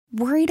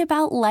Worried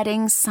about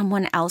letting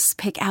someone else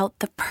pick out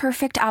the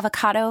perfect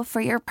avocado for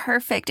your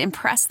perfect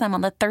impress them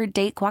on the third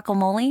date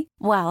guacamole?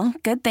 Well,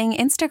 good thing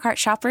Instacart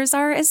shoppers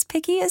are as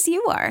picky as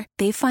you are.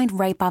 They find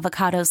ripe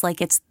avocados like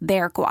it's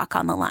their guac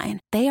on the line.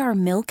 They are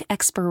milk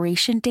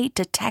expiration date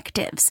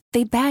detectives.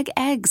 They bag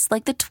eggs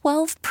like the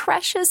 12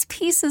 precious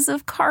pieces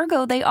of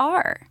cargo they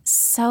are.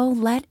 So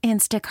let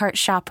Instacart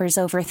shoppers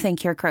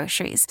overthink your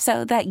groceries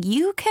so that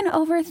you can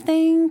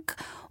overthink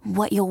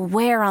what you'll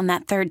wear on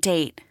that third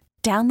date.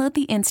 Download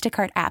the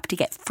Instacart app to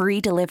get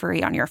free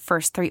delivery on your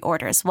first 3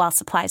 orders while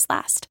supplies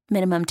last.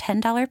 Minimum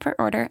 $10 per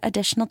order.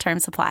 Additional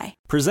terms apply.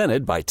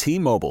 Presented by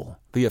T-Mobile,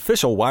 the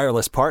official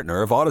wireless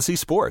partner of Odyssey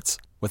Sports.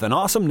 With an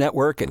awesome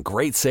network and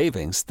great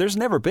savings, there's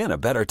never been a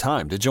better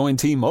time to join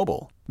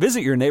T-Mobile.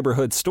 Visit your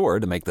neighborhood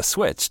store to make the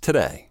switch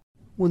today.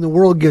 When the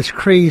world gets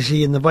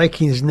crazy and the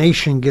Vikings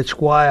nation gets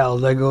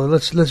wild, I go,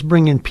 let's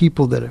bring in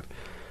people that have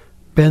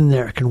been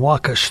there, can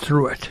walk us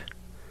through it.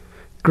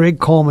 Greg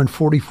Coleman,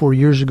 44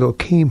 years ago,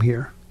 came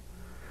here,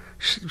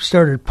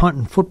 started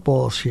punting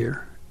footballs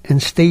here, and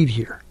stayed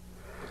here.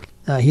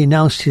 He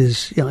announced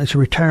his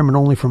retirement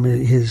only from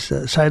his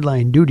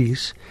sideline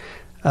duties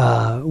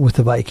with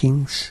the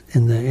Vikings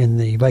in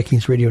the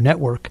Vikings radio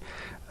network.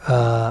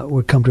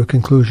 Would come to a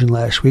conclusion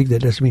last week.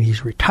 That doesn't mean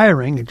he's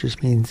retiring. It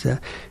just means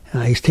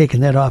he's taking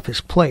that off his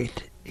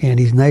plate. And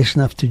he's nice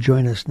enough to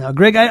join us now.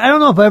 Greg, I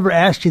don't know if I ever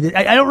asked you that.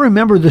 I don't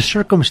remember the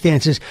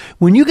circumstances.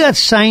 When you got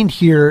signed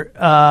here,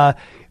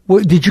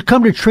 did you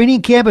come to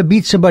training camp and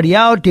beat somebody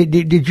out?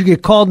 Did you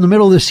get called in the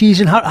middle of the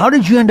season? How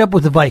did you end up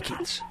with the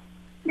Vikings?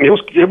 It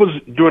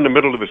was during the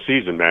middle of the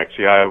season,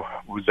 Maxie. I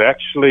was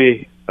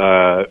actually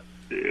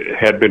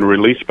had been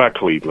released by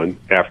Cleveland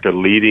after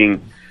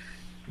leading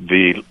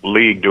the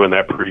league during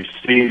that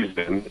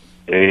preseason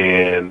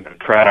and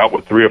tried out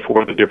with 3 or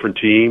 4 of the different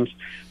teams.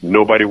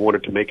 Nobody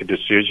wanted to make a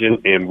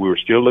decision, and we were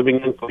still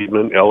living in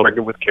Cleveland,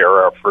 pregnant with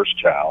Kara, our first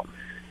child.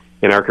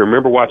 And I can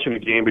remember watching a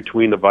game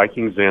between the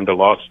Vikings and the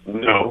Los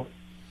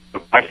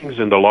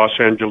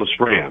Angeles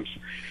Rams.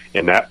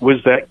 And that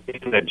was that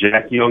game that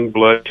Jack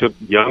Youngblood took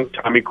young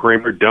Tommy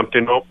Kramer, dumped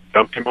him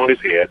on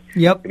his head,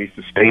 Yep. and he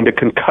sustained a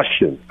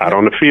concussion out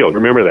on the field.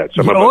 Remember that?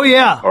 Some of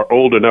us are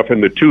old enough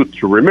in the tooth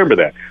to remember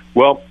that.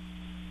 Well,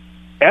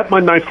 at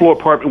my 9th floor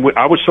apartment,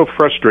 I was so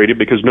frustrated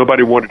because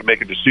nobody wanted to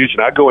make a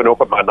decision. I go and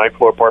open my 9th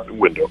floor apartment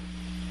window,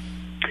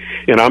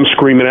 and I'm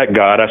screaming at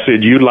God. I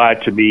said, "You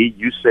lied to me.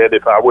 You said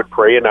if I would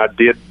pray and I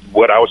did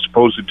what I was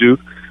supposed to do,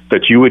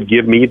 that you would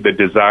give me the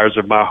desires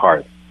of my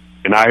heart.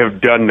 And I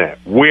have done that.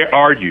 Where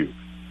are you?"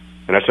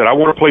 And I said, "I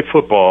want to play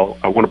football.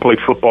 I want to play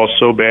football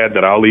so bad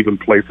that I'll even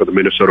play for the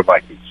Minnesota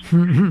Vikings."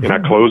 And I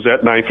closed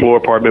that 9th floor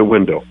apartment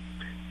window.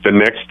 The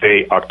next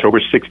day, October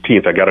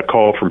 16th, I got a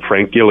call from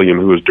Frank Gilliam,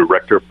 who was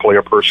director of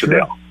player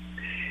personnel.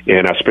 Sure.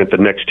 And I spent the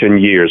next 10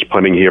 years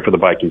punting here for the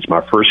Vikings.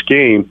 My first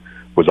game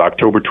was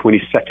October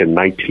 22nd,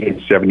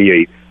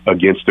 1978,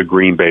 against the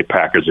Green Bay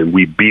Packers, and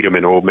we beat them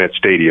in Old Met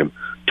Stadium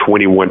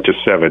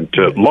 21-7.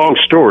 Long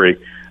story,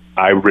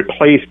 I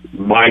replaced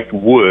Mike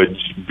Woods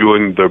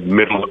during the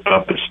middle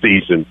of the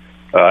season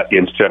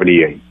in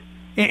 78.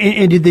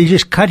 And did they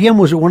just cut him?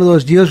 Was it one of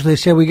those deals where they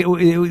said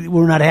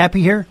we're not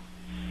happy here?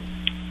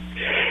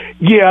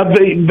 Yeah,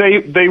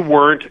 they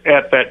weren't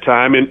at that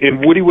time,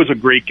 and Woody was a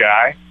great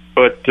guy,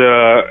 but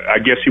I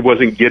guess he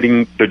wasn't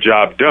getting the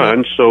job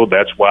done, so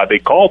that's why they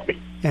called me.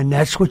 And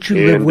that's what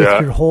you live with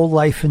your whole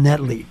life in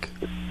that league.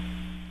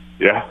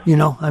 Yeah.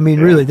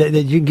 Really, that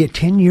you can get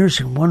 10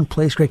 years in one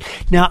place. Great.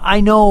 Now, I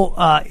know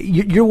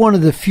you're one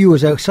of the few.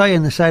 As I saw you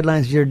on the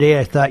sidelines the other day,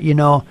 I thought,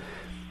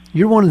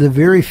 you're one of the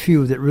very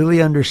few that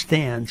really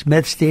understands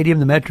Met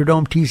Stadium, the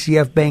Metrodome,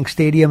 TCF Bank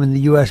Stadium, and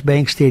the U.S.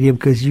 Bank Stadium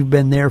because you've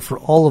been there for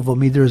all of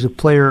them, either as a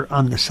player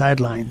on the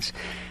sidelines.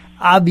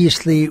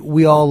 Obviously,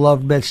 we all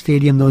loved Met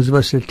Stadium, those of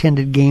us that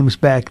attended games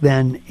back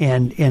then,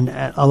 and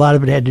a lot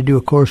of it had to do,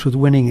 of course, with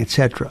winning,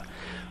 etc.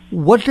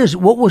 What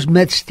was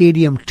Met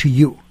Stadium to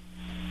you?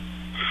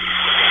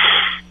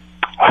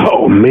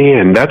 Oh,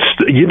 man, that's,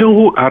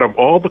 out of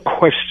all the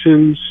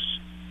questions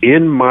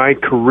in my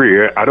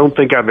career, I don't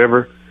think I've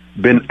ever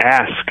been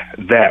asked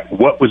that.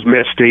 What was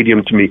Met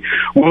Stadium to me?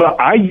 Well,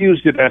 I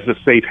used it as a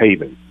safe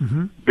haven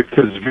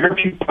because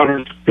very few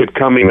punters could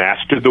come in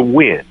after the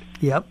win.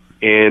 Yep.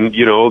 And,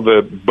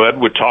 the Bud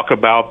would talk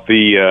about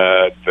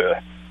the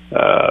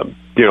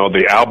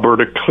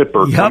Alberta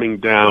Clipper coming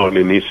down,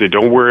 and he said,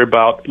 "Don't worry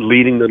about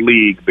leading the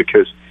league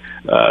because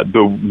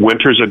the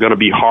winters are going to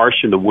be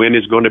harsh and the wind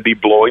is going to be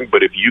blowing,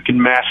 but if you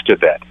can master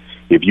that,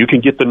 if you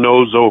can get the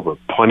nose over,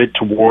 punt it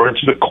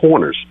towards the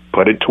corners,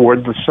 put it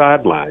towards the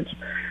sidelines,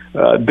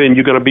 then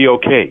you're going to be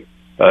okay.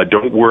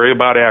 Don't worry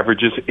about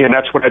averages." And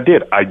that's what I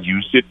did. I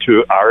used it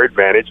to our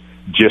advantage,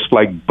 just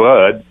like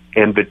Bud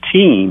and the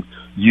team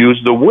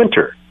used the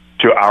winter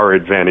to our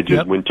advantages.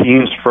 Yep. When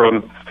teams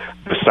from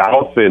the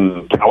South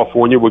and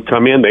California would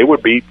come in, they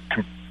would be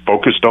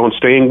focused on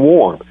staying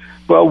warm.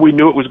 Well, we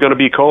knew it was going to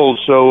be cold,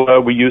 so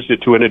we used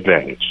it to an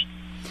advantage.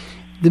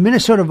 The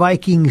Minnesota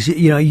Vikings,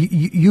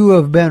 you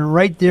have been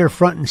right there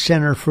front and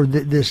center for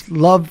this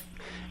love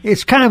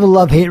it's kind of a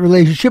love-hate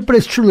relationship, but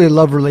it's truly a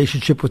love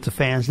relationship with the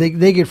fans.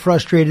 They get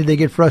frustrated. They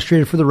get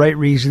frustrated for the right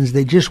reasons.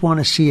 They just want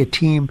to see a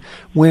team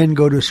win,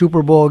 go to a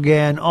Super Bowl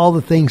again, all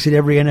the things that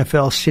every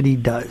NFL city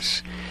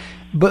does.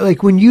 But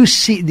like when you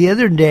see the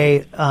other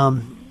day,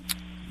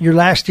 your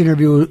last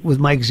interview with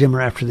Mike Zimmer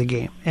after the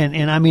game,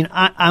 and I mean,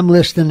 I'm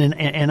listening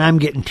and I'm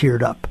getting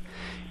teared up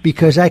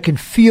because I can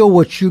feel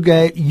what you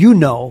guys, you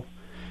know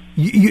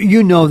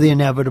the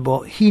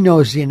inevitable. He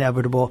knows the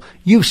inevitable.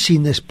 You've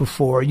seen this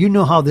before. You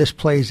know how this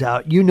plays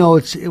out. You know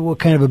what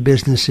kind of a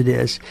business it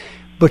is.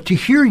 But to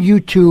hear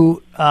you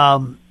two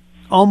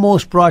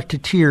almost brought to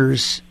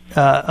tears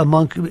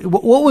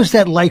what was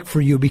that like for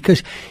you?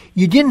 Because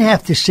you didn't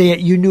have to say it.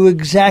 You knew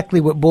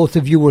exactly what both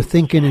of you were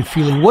thinking and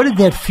feeling. What did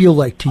that feel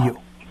like to you?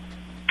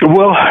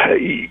 Well,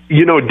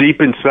 deep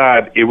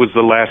inside, it was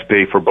the last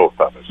day for both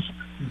of us.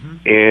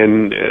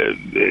 And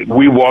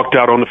we walked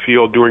out on the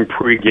field during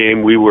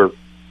pregame.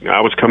 I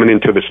was coming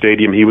into the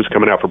stadium. He was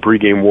coming out for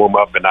pregame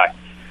warm-up. And I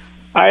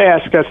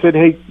asked, I said,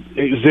 hey,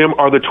 Zim,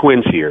 are the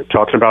twins here?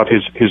 Talking about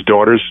his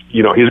daughters,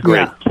 his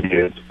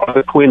grandkids. Are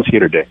the twins here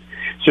today?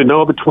 He said,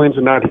 no, the twins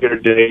are not here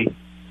today.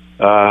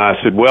 I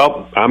said,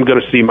 well, I'm going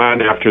to see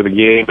mine after the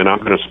game, and I'm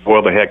going to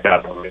spoil the heck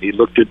out of them. And he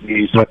looked at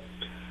me and said,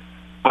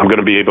 I'm going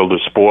to be able to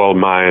spoil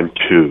mine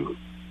too.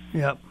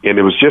 Yep. And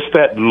it was just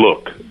that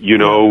look,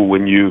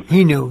 when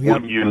he knew,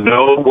 when you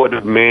know what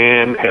a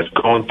man has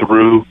gone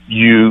through,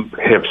 you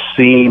have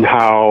seen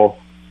how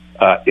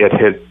it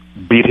had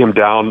beat him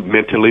down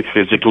mentally,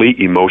 physically,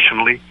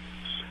 emotionally.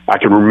 I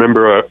can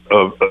remember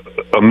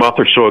a month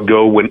or so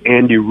ago when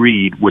Andy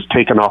Reid was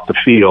taken off the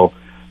field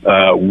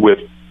with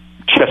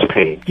chest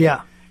pain.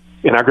 Yeah.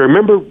 And I can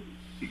remember,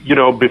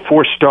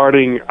 before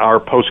starting our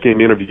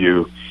post-game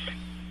interview,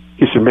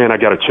 he said, man, I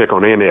got to check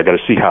on Andy. I got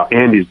to see how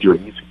Andy's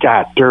doing. He said,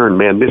 God darn,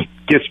 man,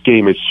 this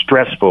game is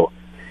stressful.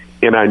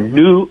 And I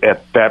knew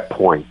at that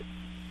point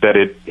that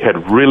it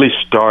had really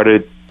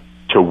started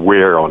to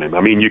wear on him.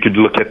 I mean, you could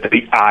look at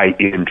the eye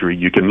injury.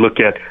 You can look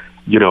at,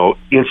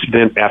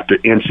 incident after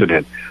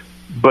incident.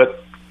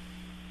 But,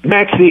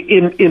 Maxie,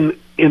 in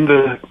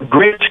the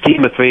great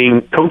scheme of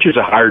things, coaches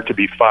are hired to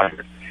be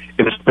fired,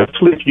 and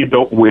especially if you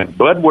don't win.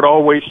 Bud would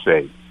always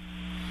say,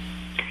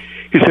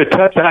 he said,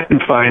 Tut, I can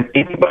find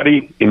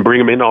anybody and bring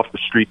them in off the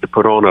street to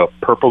put on a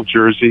purple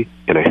jersey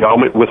and a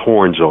helmet with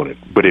horns on it.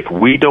 But if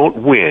we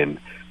don't win,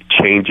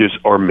 changes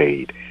are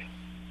made.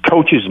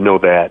 Coaches know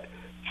that.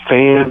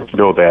 Fans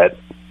know that.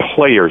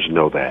 Players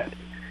know that.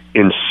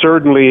 And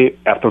certainly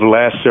after the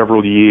last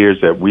several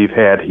years that we've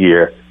had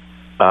here,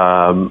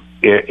 and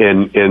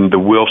the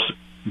Wilfs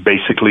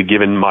basically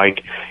giving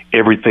Mike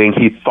everything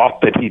he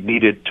thought that he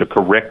needed to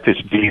correct this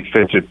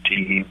defensive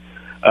team,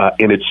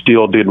 and it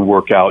still didn't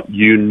work out,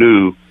 you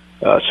knew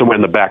somewhere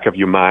in the back of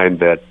your mind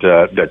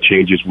that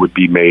changes would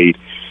be made.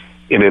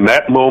 And in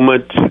that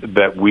moment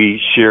that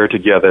we shared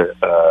together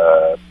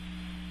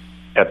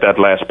at that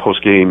last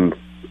post-game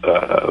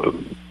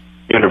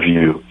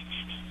interview,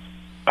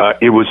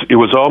 it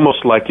was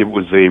almost like it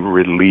was a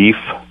relief,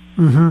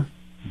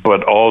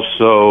 but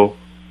also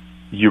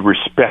you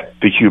respect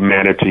the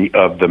humanity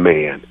of the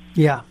man.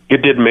 Yeah,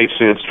 it didn't make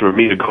sense for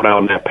me to go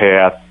down that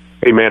path.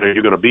 Hey, man, are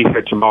you going to be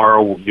here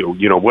tomorrow?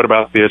 What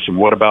about this and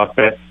what about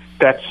that?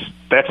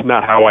 That's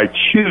not how I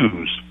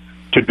choose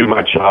to do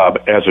my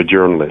job as a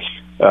journalist.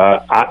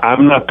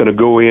 I'm not going to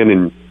go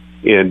in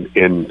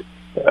and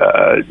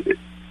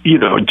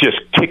just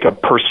kick a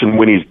person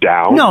when he's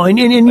down. No, and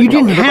you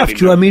didn't have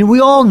to. I mean, we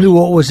all knew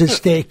what was at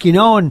stake,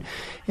 and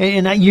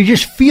you're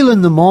just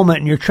feeling the moment,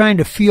 and you're trying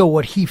to feel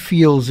what he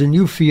feels and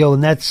you feel,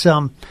 and that's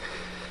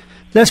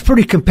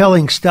pretty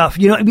compelling stuff.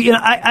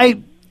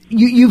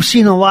 You've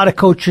seen a lot of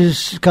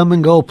coaches come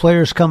and go,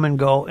 players come and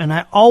go, and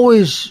I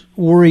always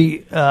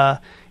worry,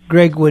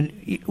 Greg, when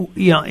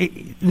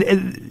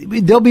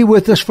they'll be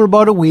with us for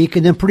about a week,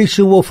 and then pretty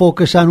soon we'll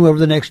focus on whoever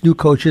the next new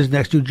coach is,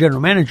 next new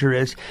general manager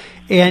is,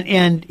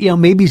 and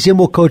maybe Zim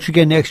will coach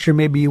again next year,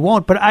 maybe he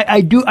won't. But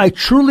I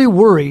truly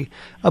worry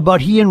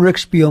about he and Rick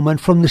Spielman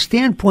from the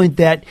standpoint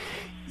that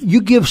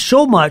you give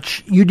so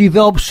much, you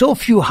develop so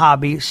few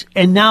hobbies,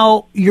 and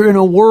now you're in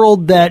a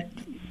world that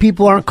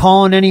people aren't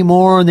calling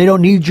anymore, and they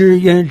don't need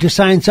you to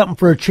sign something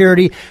for a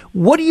charity.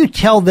 What do you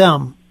tell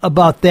them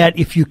about that,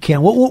 if you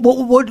can?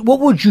 What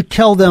would you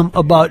tell them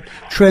about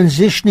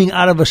transitioning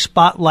out of a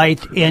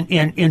spotlight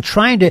and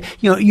trying to,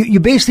 you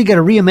basically got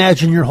to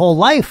reimagine your whole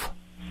life?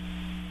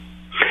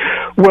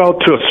 Well,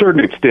 to a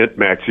certain extent,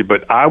 Maxie,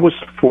 but I was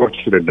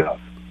fortunate enough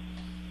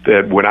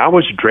that when I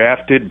was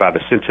drafted by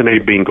the Cincinnati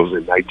Bengals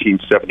in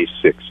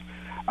 1976,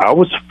 I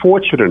was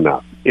fortunate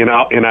enough, and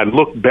I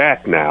look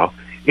back now,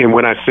 and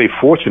when I say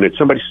fortunate,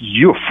 somebody says,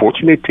 you're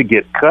fortunate to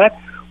get cut?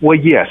 Well,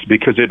 yes,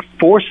 because it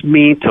forced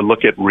me to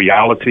look at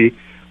reality.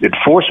 It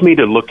forced me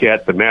to look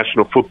at the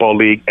National Football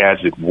League as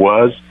it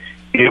was.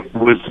 It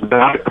was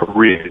not a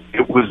career.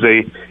 It was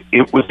a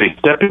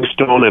stepping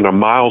stone and a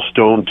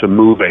milestone to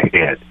move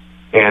ahead.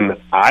 And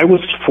I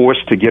was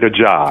forced to get a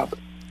job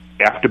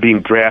after being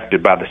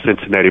drafted by the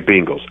Cincinnati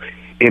Bengals.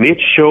 And it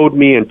showed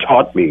me and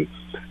taught me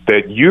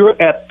that you're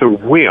at the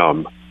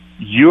whim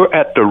you're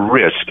at the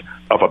risk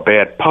of a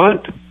bad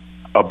punt,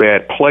 a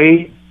bad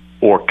play,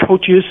 or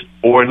coaches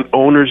or an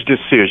owner's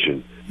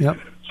decision. Yep.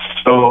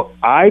 So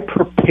I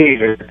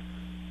prepared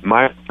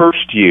my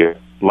first year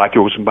like it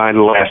was my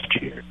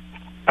last year.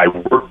 I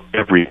worked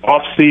every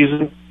off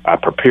season. I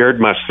prepared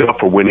myself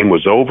for when it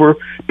was over,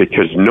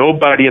 because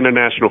nobody in the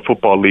National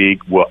Football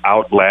League will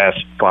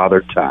outlast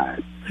Father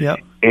Time. Yep.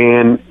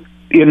 And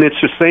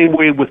it's the same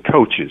way with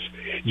coaches.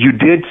 You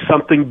did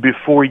something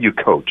before you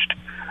coached,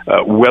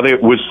 whether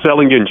it was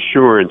selling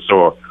insurance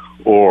or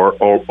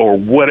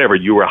whatever.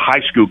 You were a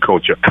high school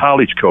coach, a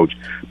college coach,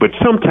 but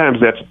sometimes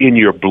that's in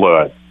your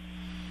blood.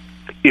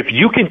 If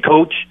you can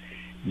coach,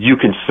 you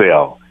can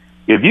sell.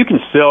 If you can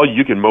sell,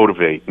 you can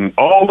motivate. And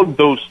all of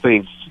those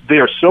things,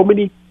 there are so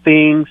many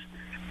things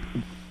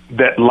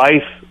that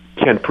life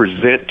can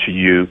present to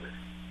you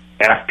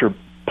after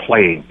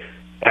playing,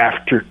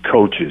 after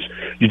coaches.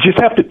 You just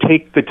have to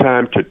take the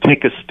time to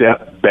take a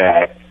step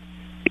back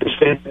and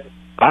say,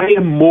 I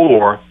am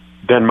more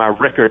than my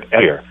record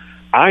there.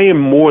 I am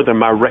more than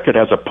my record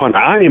as a punter.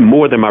 I am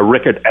more than my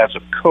record as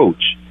a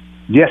coach.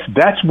 Yes,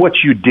 that's what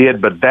you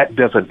did, but that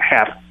doesn't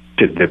have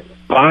to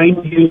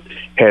define you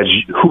as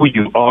who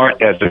you are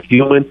as a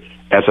human,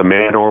 as a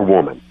man or a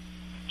woman.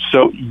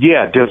 So,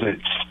 yeah, does it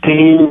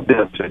sting?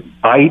 Does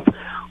it bite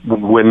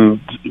when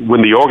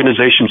the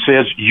organization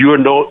says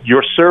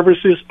your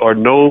services are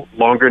no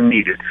longer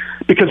needed?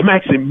 Because,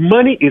 Maxie,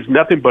 money is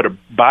nothing but a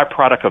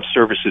byproduct of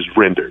services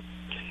rendered.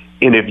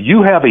 And if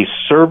you have a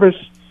service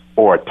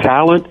or a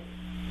talent,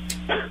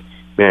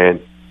 man,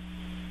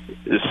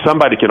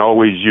 somebody can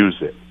always use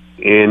it.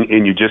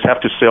 And you just have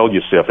to sell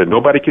yourself. And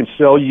nobody can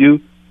sell you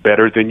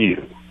better than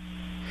you.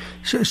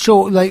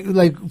 So like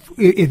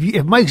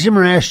if Mike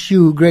Zimmer asked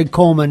you, Greg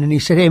Coleman, and he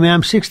said, hey, man,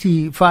 I'm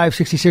 65,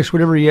 66,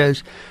 whatever he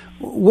is,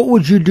 what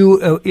would you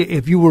do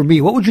if you were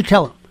me? What would you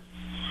tell him?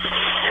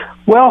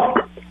 Well,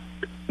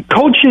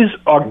 coaches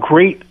are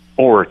great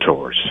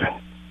orators.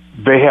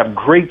 They have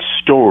great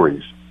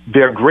stories.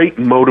 They're great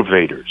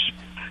motivators.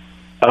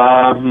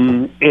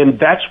 And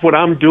that's what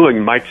I'm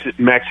doing,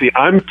 Maxie.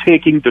 I'm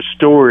taking the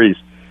stories,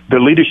 the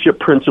leadership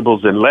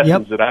principles and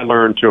lessons that I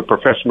learned to a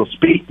professional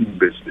speaking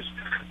business,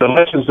 the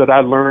lessons that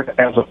I learned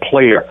as a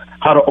player,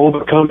 how to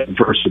overcome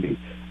adversity,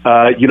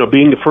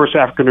 being the first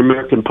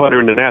African-American punter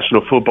in the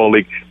National Football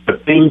League, the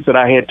things that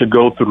I had to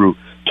go through,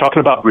 talking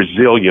about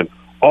resilience,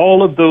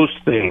 all of those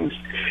things.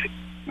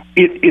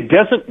 It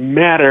doesn't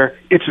matter.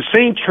 It's the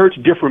same church,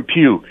 different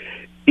pew.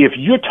 If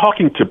you're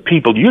talking to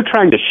people, you're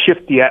trying to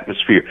shift the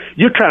atmosphere.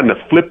 You're trying to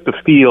flip the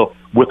field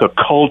with a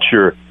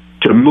culture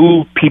to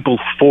move people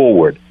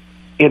forward.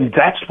 And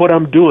that's what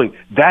I'm doing.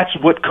 That's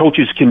what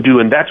coaches can do,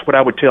 and that's what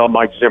I would tell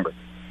Mike Zimmer.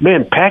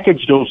 Man,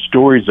 package those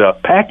stories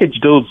up. Package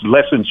those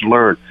lessons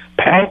learned.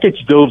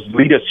 Package those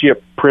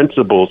leadership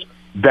principles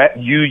that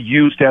you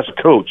used as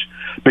a coach,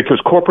 because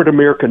corporate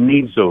America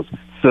needs those.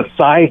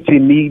 Society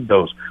needs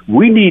those.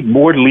 We need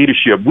more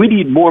leadership. We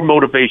need more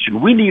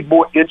motivation. We need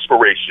more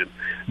inspiration,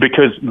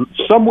 because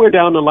somewhere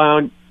down the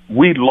line,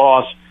 we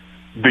lost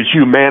the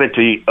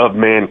humanity of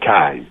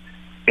mankind.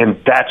 And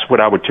that's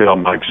what I would tell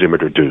Mike Zimmer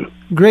to do.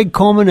 Greg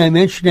Coleman, I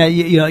mentioned that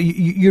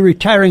you're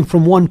retiring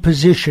from one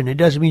position. It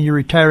doesn't mean you're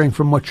retiring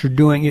from what you're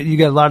doing. You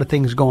got a lot of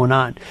things going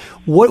on.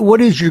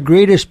 What is your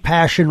greatest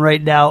passion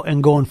right now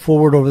and going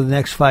forward over the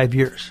next 5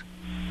 years?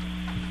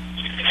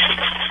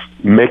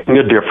 Making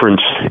a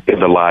difference in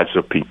the lives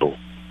of people.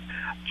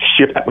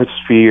 Shift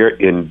atmosphere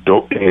in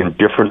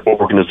different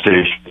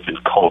organizations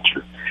and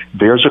culture.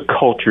 There's a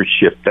culture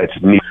shift that's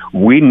needed.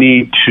 We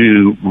need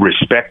to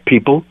respect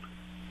people,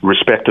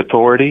 respect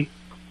authority,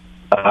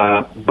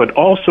 but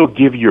also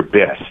give your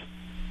best.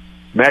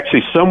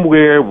 Maxie,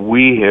 somewhere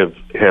we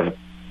have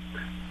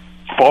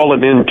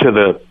fallen into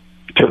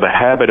the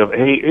habit of,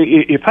 hey,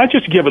 if I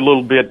just give a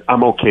little bit,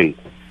 I'm okay.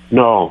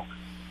 No,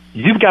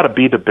 you've got to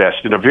be the best.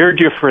 And a very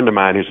dear friend of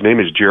mine, his name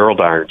is Gerald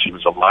Irons. He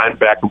was a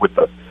linebacker with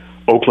the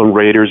Oakland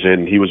Raiders,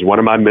 and he was one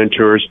of my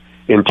mentors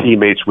and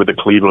teammates with the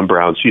Cleveland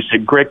Browns. He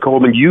said, Greg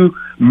Coleman, you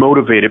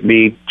motivated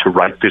me to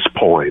write this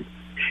poem.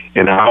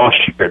 And I'll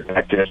share it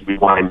back as we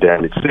wind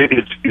down. It's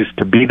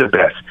to be the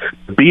best.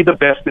 To be the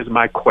best is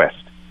my quest.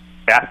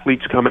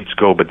 Athletes come and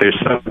go, but there's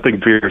something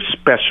very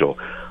special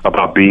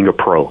about being a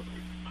pro.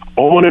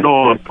 On and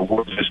on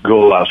towards this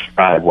goal I'll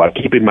strive while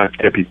keeping my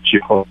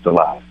championship hopes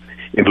alive.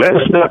 And let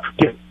us not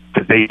forget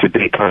the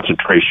day-to-day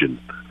concentration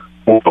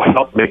will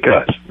help make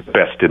us the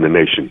best in the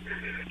nation.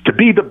 To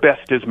be the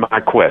best is my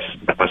quest.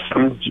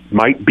 Some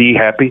might be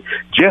happy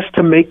just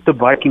to make the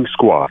Viking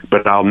squad,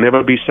 but I'll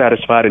never be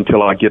satisfied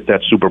until I get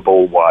that Super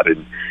Bowl wad.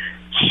 And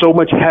so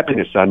much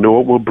happiness I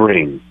know it will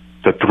bring,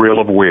 the thrill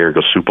of wearing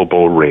a Super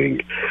Bowl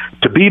ring.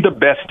 To be the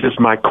best is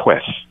my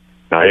quest.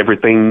 Now,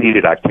 everything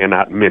needed I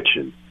cannot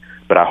mention,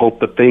 but I hope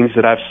the things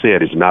that I've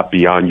said is not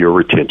beyond your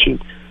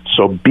retention.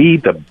 So be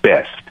the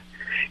best.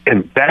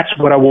 And that's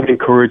what I want to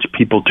encourage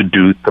people to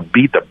do, to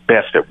be the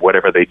best at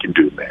whatever they can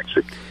do,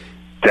 Maxie.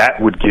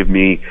 That would give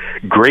me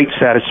great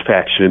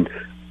satisfaction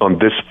on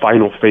this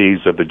final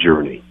phase of the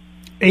journey.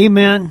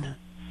 Amen.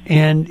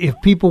 And if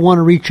people want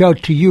to reach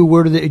out to you,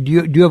 where do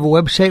you have a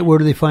website? Where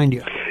do they find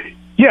you?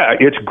 Yeah,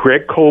 it's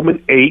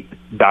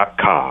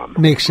GregColeman8.com.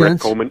 Makes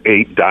sense.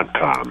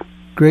 GregColeman8.com.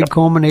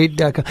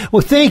 GregColeman8.com.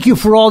 Well, thank you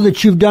for all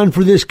that you've done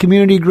for this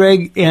community,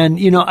 Greg. And,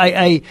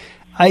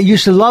 I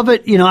used to love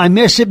it. I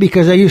miss it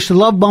because I used to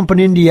love bumping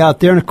into you out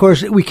there. And, of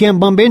course, we can't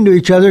bump into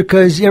each other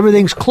because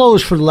everything's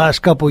closed for the last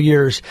couple of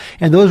years.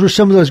 And those were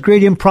some of those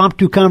great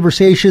impromptu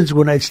conversations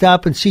when I'd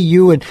stop and see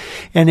you. And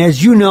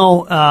as you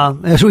know,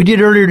 as we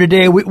did earlier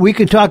today, we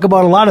can talk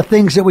about a lot of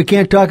things that we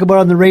can't talk about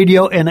on the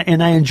radio,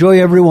 and I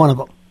enjoy every one of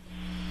them.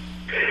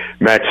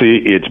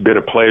 Maxie, it's been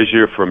a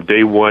pleasure from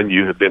day one.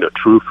 You have been a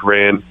true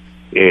friend,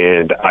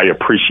 and I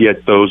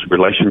appreciate those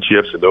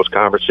relationships and those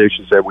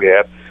conversations that we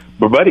have.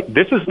 But, buddy,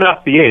 this is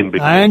not the end.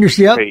 Because, I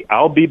understand. Hey,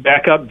 I'll be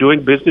back up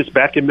doing business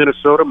back in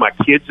Minnesota. My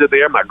kids are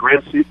there. My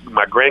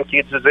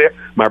grandkids are there.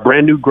 My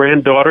brand-new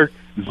granddaughter,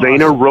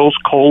 Zana Rose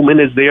Coleman,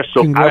 is there.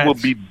 So Congrats. I will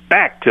be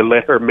back to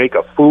let her make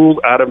a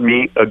fool out of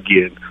me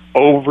again,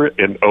 over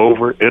and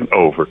over and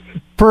over.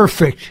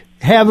 Perfect.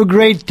 Have a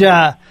great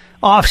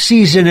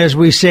off-season, as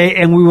we say,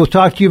 and we will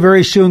talk to you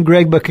very soon,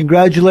 Greg, but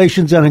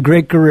congratulations on a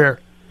great career.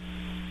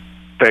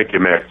 Thank you,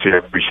 Max. I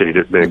appreciate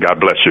it, man.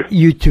 God bless you.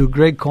 You too,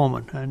 Greg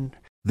Coleman.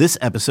 This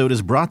episode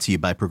is brought to you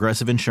by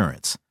Progressive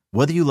Insurance.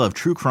 Whether you love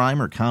true crime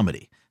or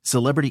comedy,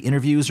 celebrity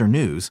interviews or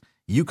news,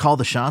 you call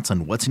the shots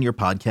on what's in your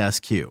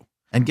podcast queue.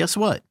 And guess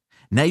what?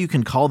 Now you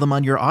can call them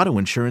on your auto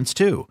insurance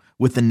too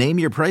with the Name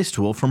Your Price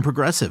tool from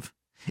Progressive.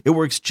 It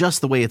works just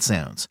the way it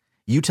sounds.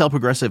 You tell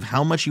Progressive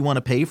how much you want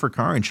to pay for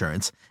car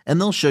insurance, and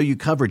they'll show you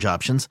coverage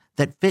options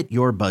that fit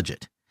your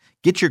budget.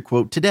 Get your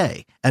quote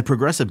today at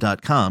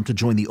Progressive.com to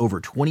join the over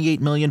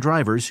 28 million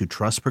drivers who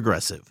trust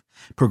Progressive.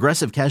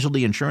 Progressive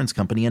Casualty Insurance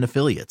Company and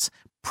Affiliates.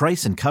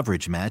 Price and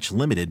coverage match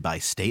limited by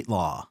state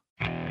law.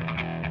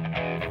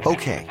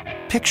 Okay,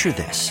 picture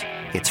this.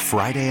 It's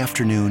Friday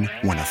afternoon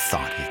when a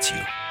thought hits you.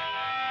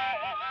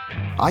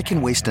 I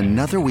can waste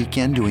another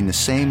weekend doing the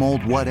same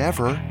old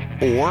whatever,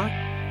 or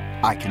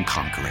I can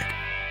conquer it.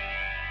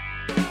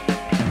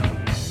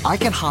 I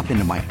can hop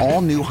into my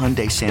all-new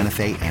Hyundai Santa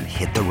Fe and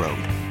hit the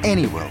road.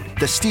 Any road.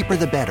 The steeper,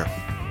 the better.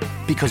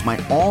 Because my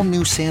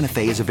all-new Santa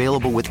Fe is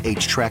available with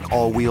H-Track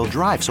all-wheel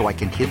drive, so I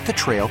can hit the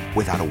trail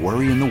without a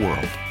worry in the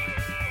world.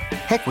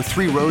 Heck, with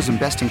 3 rows and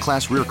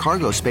best-in-class rear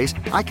cargo space,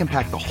 I can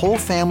pack the whole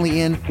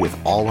family in with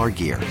all our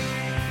gear.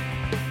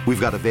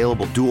 We've got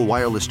available dual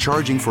wireless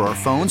charging for our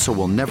phones, so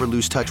we'll never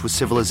lose touch with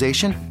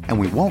civilization, and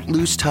we won't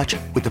lose touch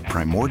with the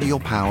primordial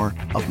power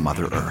of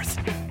Mother Earth.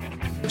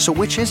 So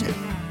which is it?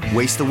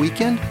 Waste the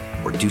weekend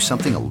or do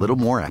something a little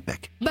more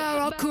epic?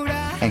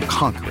 And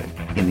conquer it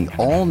in the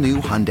all-new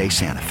Hyundai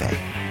Santa Fe.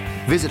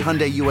 Visit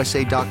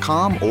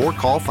HyundaiUSA.com or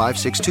call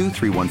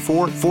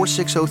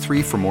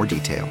 562-314-4603 for more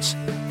details.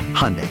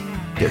 Hyundai,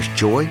 there's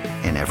joy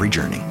in every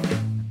journey.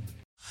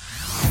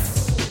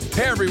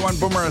 Hey everyone,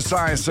 Boomer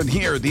Esiason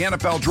here. The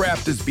NFL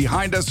Draft is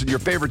behind us and your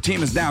favorite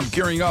team is now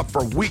gearing up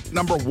for week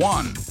number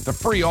 1. The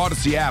free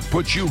Odyssey app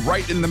puts you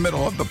right in the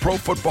middle of the pro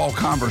football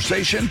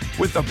conversation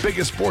with the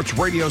biggest sports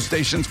radio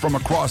stations from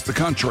across the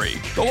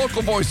country. The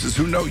local voices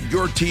who know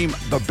your team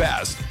the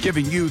best,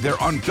 giving you their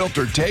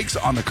unfiltered takes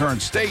on the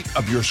current state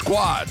of your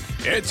squad.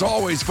 It's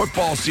always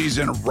football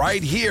season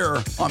right here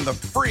on the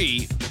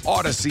free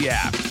Odyssey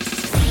app.